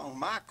know is on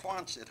my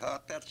Quonset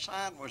hut, that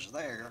sign was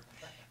there,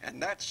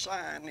 and that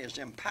sign is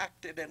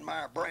impacted in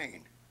my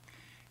brain.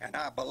 And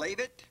I believe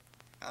it.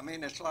 I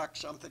mean, it's like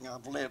something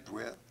I've lived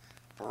with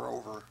for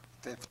over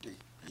 50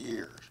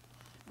 years.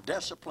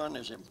 Discipline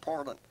is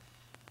important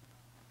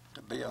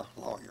to be a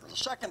lawyer. The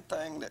second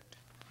thing that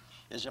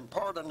is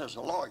important as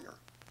a lawyer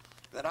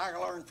that I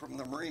learned from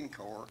the Marine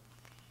Corps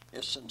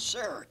is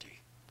sincerity.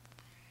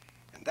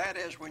 And that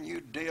is when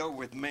you deal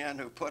with men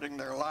who are putting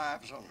their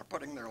lives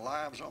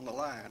on the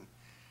line.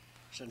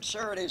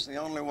 Sincerity is the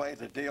only way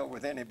to deal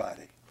with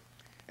anybody.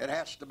 It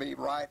has to be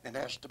right, it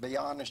has to be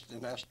honest,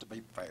 and it has to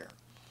be fair.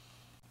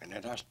 And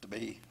it has to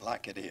be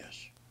like it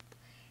is.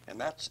 And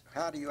that's,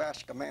 how do you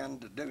ask a man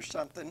to do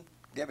something,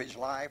 give his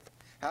life?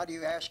 How do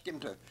you ask him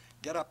to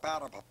get up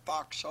out of a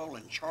foxhole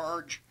and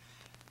charge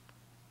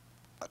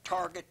a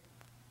target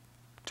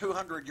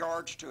 200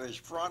 yards to his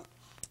front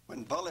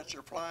when bullets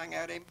are flying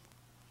at him?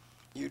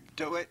 You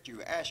do it,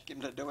 you ask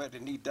him to do it,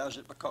 and he does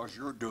it because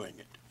you're doing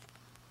it.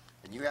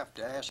 And you have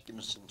to ask him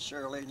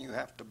sincerely, and you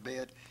have to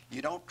bid.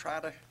 You don't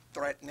try to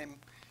threaten him.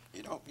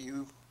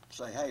 You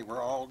say, hey,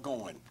 we're all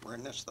going. We're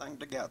in this thing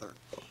together,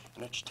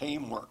 and it's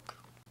teamwork.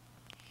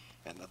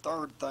 And the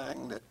third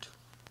thing, the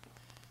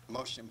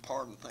most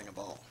important thing of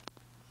all,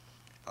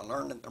 I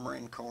learned it in the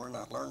Marine Corps, and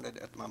I learned it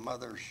at my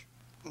mother's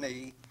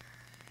knee,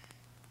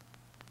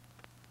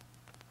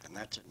 and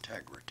that's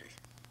integrity.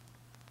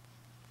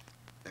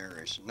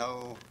 There is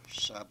no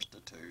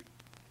substitute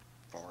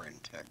for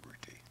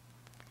integrity.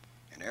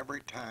 And every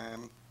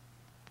time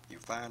you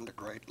find a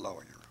great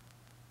lawyer,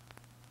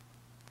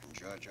 and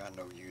Judge, I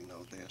know you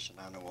know this, and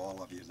I know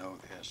all of you know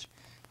this,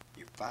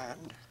 you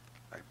find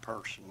a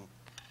person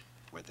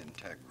with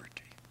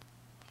integrity.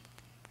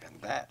 And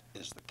that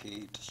is the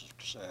key to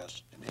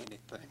success in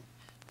anything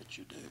that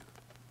you do.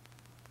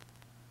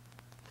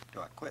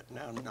 Do I quit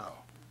now? No.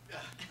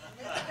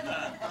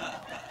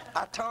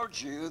 I told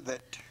you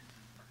that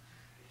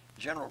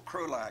General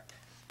Krulak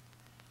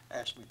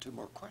asked me 2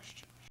 more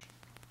questions.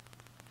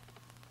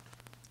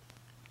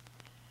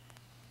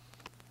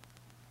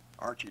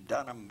 Archie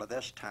Dunham, by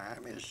this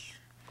time, he's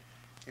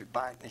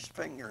biting his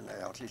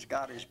fingernails. He's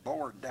got his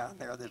board down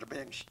there that are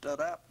being stood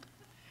up.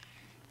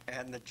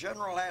 And the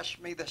general asked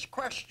me this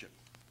question,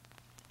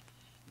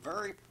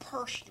 very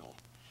personal.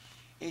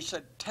 He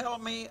said, tell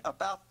me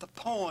about the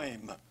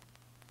poem.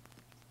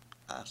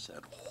 I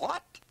said,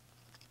 what?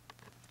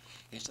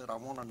 He said, I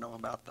want to know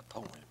about the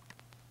poem.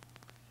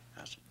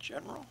 I said,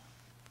 General,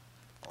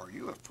 are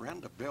you a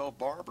friend of Bill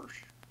Barber's?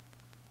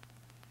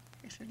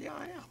 He said, yeah,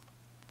 I am.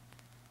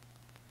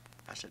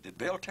 I said, did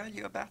Bill tell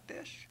you about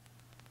this?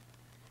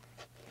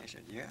 He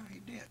said, yeah, he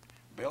did.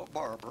 Bill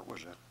Barber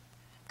was a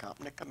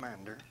company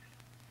commander,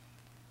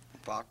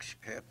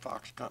 head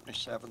Fox Company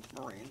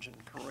 7th Marines in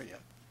Korea.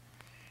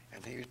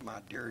 And he was my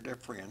dear, dear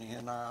friend. He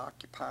and I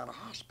occupied a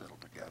hospital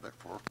together,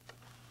 for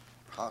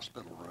a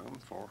hospital room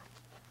for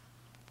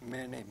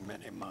many,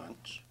 many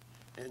months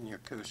in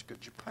Yokosuka,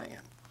 Japan.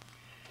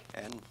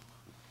 And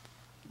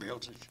Bill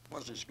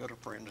was as good a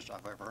friend as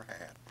I've ever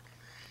had.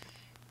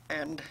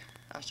 And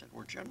I said,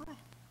 well, General,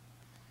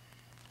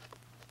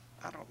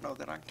 I don't know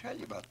that I can tell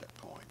you about that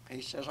poem.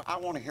 He says, I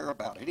want to hear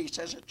about it. He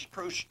says, it's a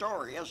true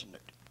story, isn't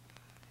it?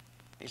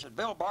 He said,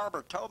 Bill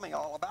Barber told me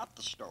all about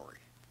the story.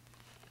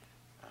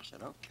 I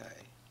said,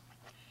 okay.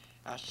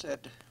 I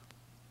said,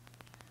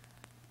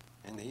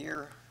 in the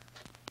year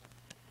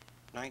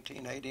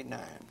 1989,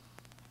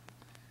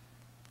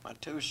 my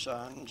 2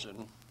 sons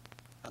and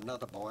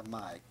another boy,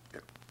 Mike,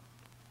 that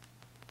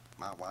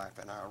my wife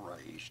and I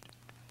raised,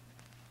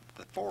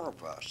 the 4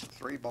 of us, the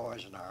 3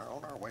 boys and I, are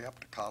on our way up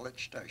to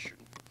College Station.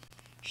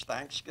 It's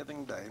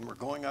Thanksgiving Day, and we're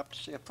going up to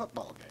see a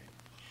football game.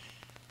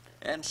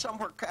 And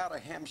somewhere out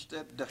of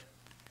Hempstead,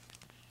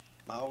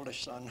 my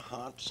oldest son,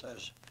 Hunt,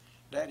 says,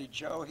 Daddy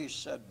Joe, he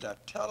said,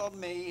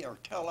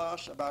 tell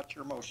us about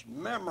your most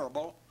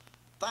memorable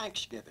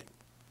Thanksgiving.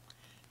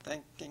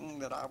 Thinking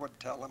that I would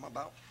tell him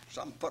about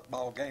some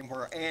football game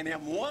where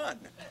A&M won.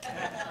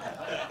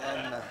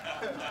 And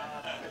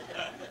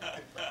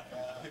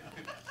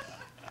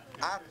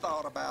I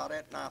thought about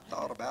it, and I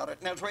thought about it.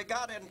 And as we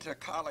got into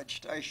College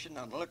Station,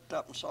 I looked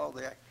up and saw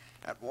that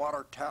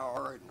water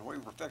tower, and we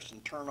were fixing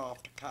to turn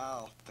off to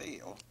Kyle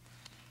Field.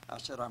 I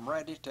said, I'm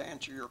ready to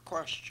answer your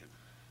question.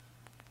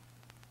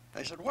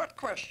 They said, what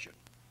question?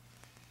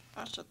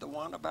 I said, the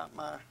one about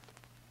my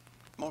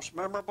most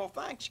memorable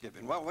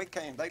Thanksgiving. Well,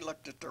 they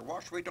looked at their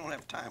watch. We don't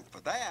have time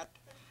for that.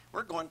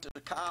 We're going to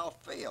the Kyle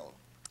Field.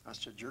 I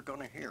said, you're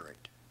going to hear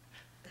it.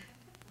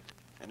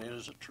 And it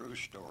is a true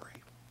story.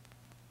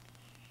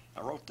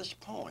 I wrote this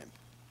poem,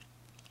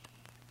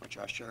 which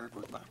I shared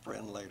with my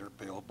friend later,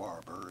 Bill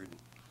Barber, and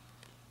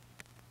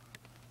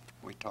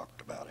we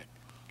talked about it.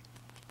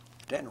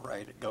 At any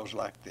rate, it goes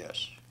like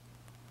this.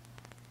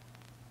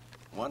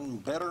 One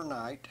bitter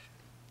night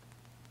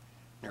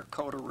near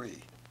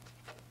Coterie,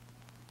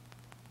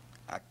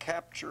 I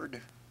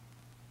captured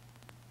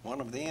one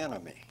of the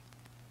enemy.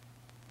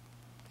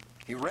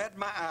 He read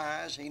my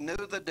eyes, he knew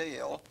the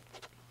deal.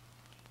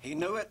 He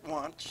knew at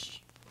once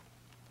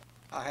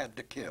I had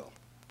to kill.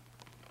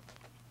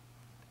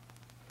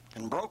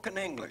 In broken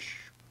English,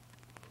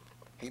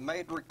 he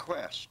made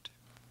request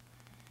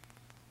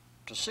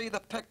to see the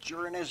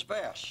picture in his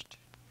vest,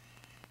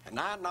 and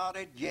I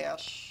nodded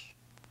yes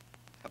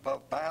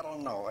above battle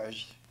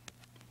noise,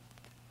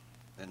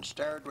 then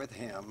stared with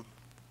him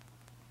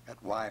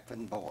at wife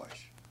and boys.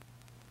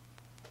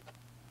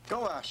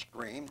 Go, I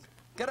screamed,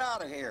 get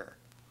out of here.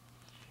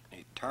 And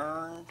he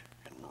turned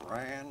and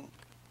ran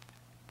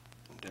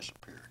and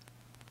disappeared.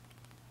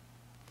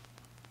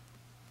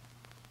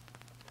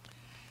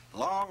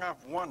 Long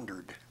I've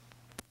wondered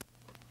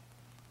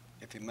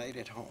if he made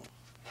it home.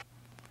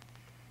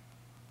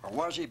 Or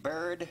was he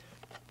buried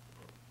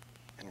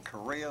in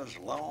Korea's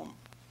loam?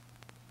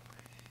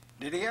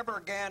 Did he ever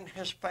again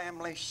his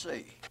family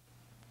see?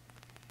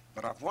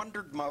 But I've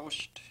wondered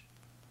most,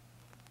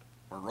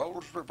 were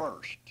roles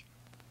reversed,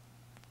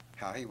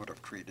 how he would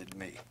have treated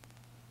me.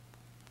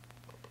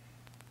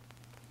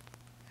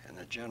 And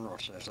the general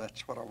says,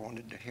 that's what I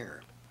wanted to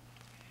hear.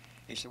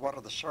 He said, what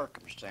are the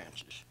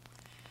circumstances?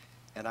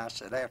 And I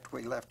said, after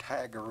we left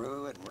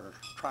Haggeroo and we're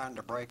trying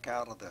to break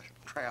out of the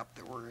trap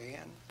that we're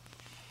in,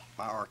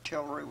 my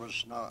artillery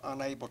was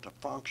unable to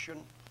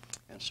function,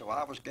 and so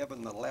I was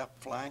given the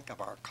left flank of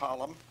our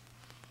column,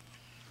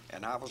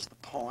 and I was the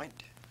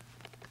point.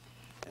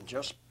 And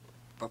just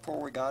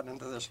before we got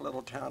into this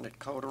little town at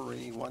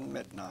Coterie one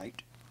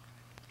midnight,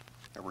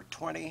 there were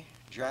 20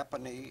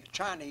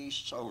 Chinese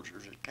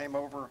soldiers that came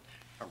over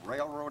a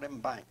railroad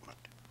embankment.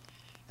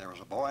 There was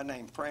a boy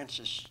named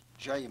Francis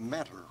J.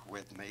 Mentor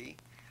with me.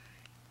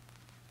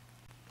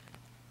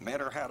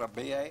 Mentor had a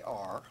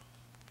BAR.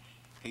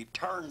 He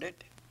turned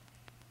it,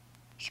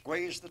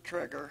 squeezed the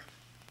trigger,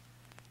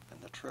 and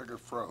the trigger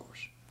froze.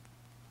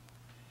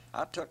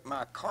 I took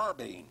my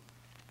carbine,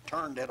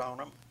 turned it on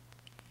him,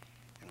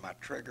 and my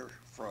trigger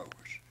froze.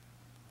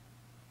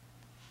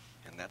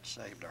 And that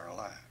saved our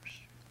lives.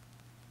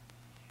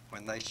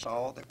 When they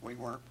saw that we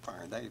weren't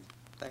firing,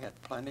 they had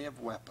plenty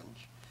of weapons,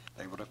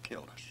 they would have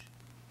killed us.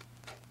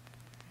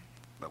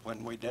 But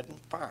when we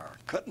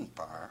couldn't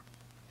fire,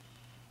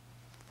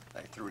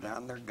 they threw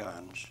down their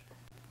guns,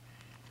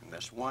 and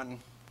this one,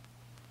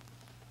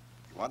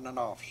 he wasn't an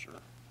officer,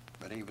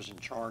 but he was in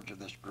charge of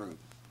this group,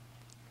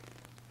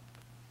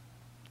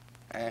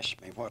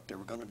 asked me what they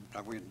were going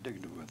to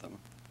do with them,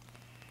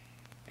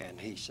 and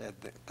he said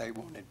that they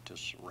wanted to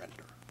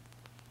surrender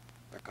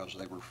because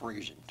they were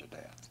freezing to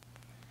death.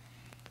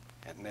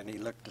 And then he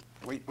looked at,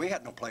 we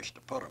had no place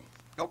to put them,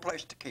 no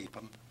place to keep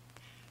them,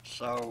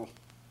 so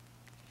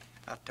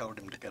I told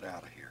him to get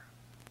out of here.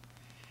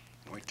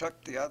 And we took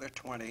the other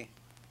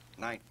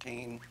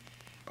 19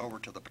 over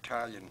to the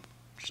battalion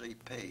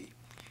CP.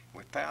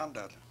 We found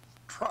a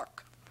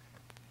truck,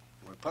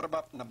 and we put them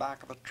up in the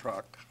back of a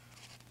truck.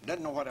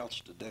 Didn't know what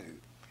else to do.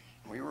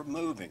 We were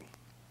moving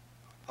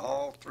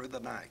all through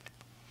the night.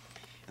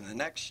 And the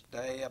next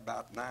day,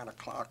 about 9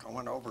 o'clock, I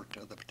went over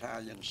to the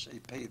battalion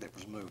CP that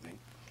was moving,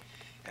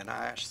 and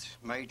I asked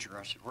Major,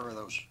 I said, where are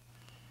those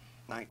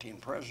 19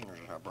 prisoners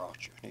I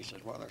brought you? And he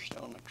said, well, they're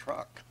still in the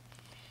truck.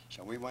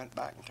 So we went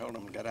back and told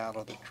them to get out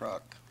of the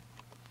truck,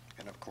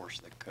 and of course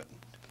they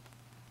couldn't.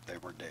 They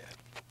were dead.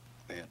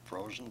 They had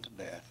frozen to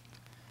death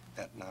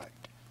that night.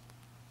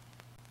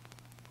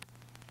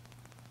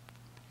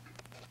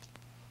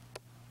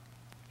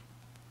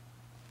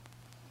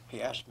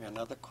 He asked me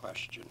another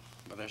question,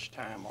 but this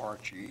time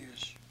Archie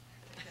is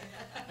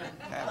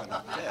having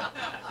a fit.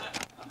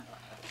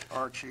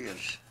 Archie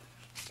is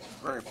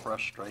very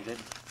frustrated.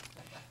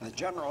 And the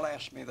general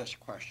asked me this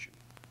question.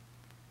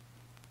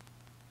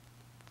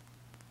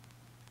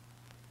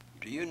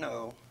 Do you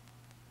know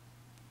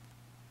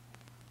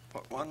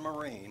what one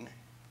Marine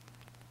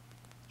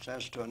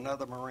says to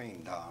another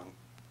Marine, Don,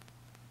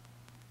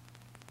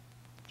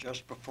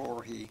 just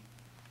before he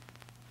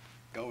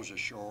goes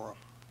ashore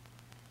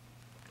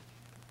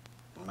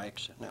and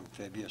makes an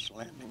amphibious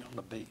landing on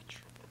the beach?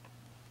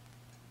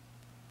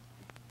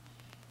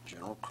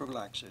 General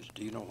Krulak says,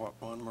 do you know what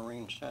one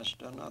Marine says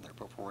to another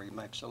before he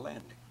makes a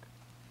landing?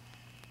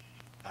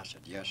 I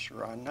said, yes,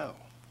 sir, I know.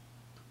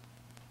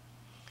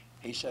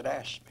 He said,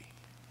 ask me,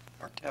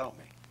 or tell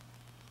me.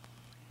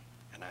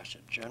 And I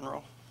said,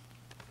 General,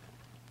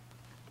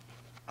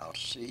 I'll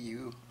see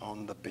you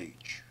on the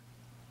beach.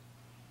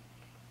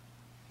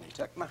 And he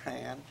took my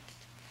hand.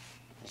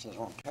 He says, I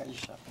want to tell you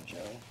something, Joe.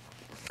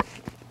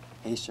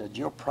 He said,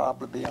 you'll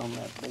probably be on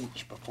that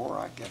beach before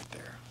I get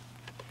there.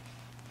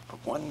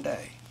 But one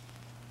day,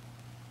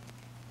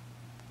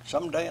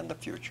 someday in the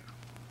future,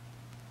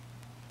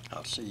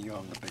 I'll see you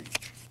on the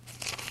beach.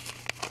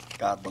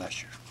 God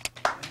bless you.